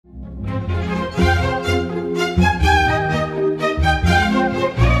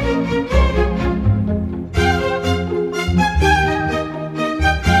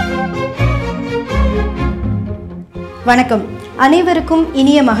வணக்கம். அனைவருக்கும்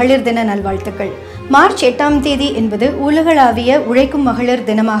இனிய மகளிர் தின நல்வாழ்த்துக்கள். மார்ச் 8ஆம் தேதி என்பது உலகளாவிய உழைக்கும் மகளிர்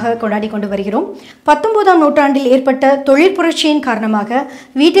தினமாக கொண்டாடி கொண்டு வருகிறோம். 19ஆம் நூற்றாண்டில் ஏற்பட்ட தொழில் புரட்சியின் காரணமாக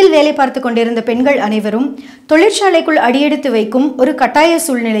வீட்டில் வேலை பார்த்து கொண்டிருந்த பெண்கள் அனைவரும் தொழிற்சாலைக்குள் அடியெடுத்து வைக்கும் ஒரு கட்டாய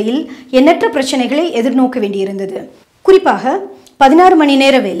சூழ்நிலையில் எண்ணற்ற பிரச்சனைகளை எதிர்நோக்க வேண்டியிருந்தது. குறிப்பாக 16 மணி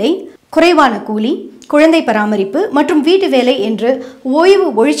நேர வேலை, குறைவான கூலி, குழந்தை பராமரிப்பு மற்றும் வீட்டு வேலை என்று ஓய்வு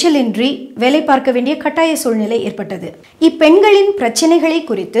ஒழிச்சலின்றி வேலை பார்க்க வேண்டிய கட்டாய சூழ்நிலை ஏற்பட்டது. இப்பெண்களின் பிரச்சனைகளை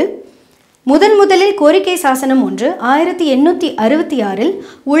குறித்து முதலில் கோரிக்கை சாசனம் ஒன்று 1866இல்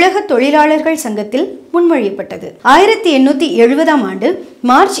உலக தொழிலாளர்கள் சங்கத்தில் முன்மொழியப்பட்டது. 1870ஆம் ஆண்டு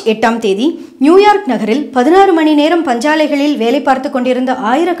மார்ச் 8ஆம் தேதி நியூயார்க் நகரில் 16 மணி நேரம் பஞ்சாலைகளில் வேலை பார்த்து கொண்டிருந்த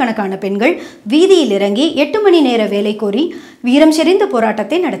ஆயிரக்கணக்கான பெண்கள் வீதியில் இறங்கி 8 மணி நேர வேலை கோரி வீரம் செறிந்த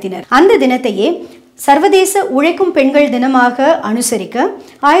போராட்டத்தை நடத்தினர். அந்த தினத்தையே சர்வதேச உழைக்கும் பெண்கள் தினமாக அனுசரிக்க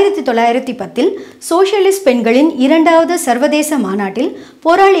 1910இல் சோசியலிஸ்ட் பெண்களின் 2வது சர்வதேச மாநாட்டில்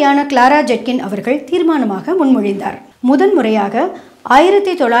போராளியான கிளாரா ஜெட்கின் அவர்கள் தீர்மானமாக முன்மொழிந்தார். முதன்முறையாக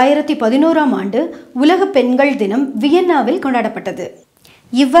 1911ஆம் ஆண்டு உலக பெண்கள் தினம் வியன்னாவில் கொண்டாடப்பட்டது.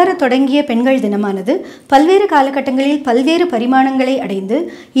 இவ்வாறு தொடங்கிய பெண்கள் தினமானது பல்வேறு காலகட்டங்களில் பல்வேறு பரிமாணங்களை அடைந்து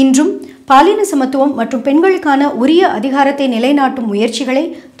இன்றும் பாலின சமத்துவம் மற்றும் பெண்களுக்கான உரிய அதிகாரத்தை நிலைநாட்டும் முயற்சிகளை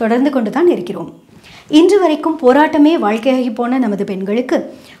தொடர்ந்து கொண்டுதான் இருக்கிறோம். இன்று வரைக்கும் போராட்டமே வாழ்க்கையாகி போன நமது பெண்களுக்கு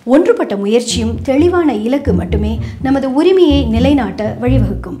ஒன்றுபட்ட முயற்சியும் தெளிவான இலக்கு மட்டுமே நமது உரிமையை நிலைநாட்ட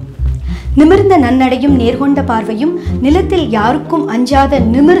வழிவகுக்கும். நிமிர்ந்த நன்னடையும் நேர்கொண்ட பார்வையும் நிலத்தில் யாருக்கும் அஞ்சாத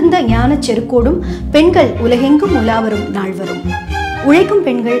நிமிர்ந்த ஞான செருக்கோடும் பெண்கள் உலகெங்கும் உலாவரும் நாள் வரும். உழைக்கும்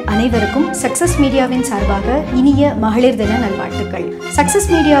பெண்கள் அனைவருக்கும் சக்சஸ் மீடியாவின் சார்பாக இனிய மகளிர் தின நல்வாழ்த்துக்கள். சக்சஸ்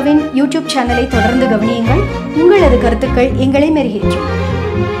மீடியாவின் யூடியூப் சேனலை தொடர்ந்து கவனியுங்கள். உங்களது கருத்துக்கள் எங்களை மெருகேற்றும்.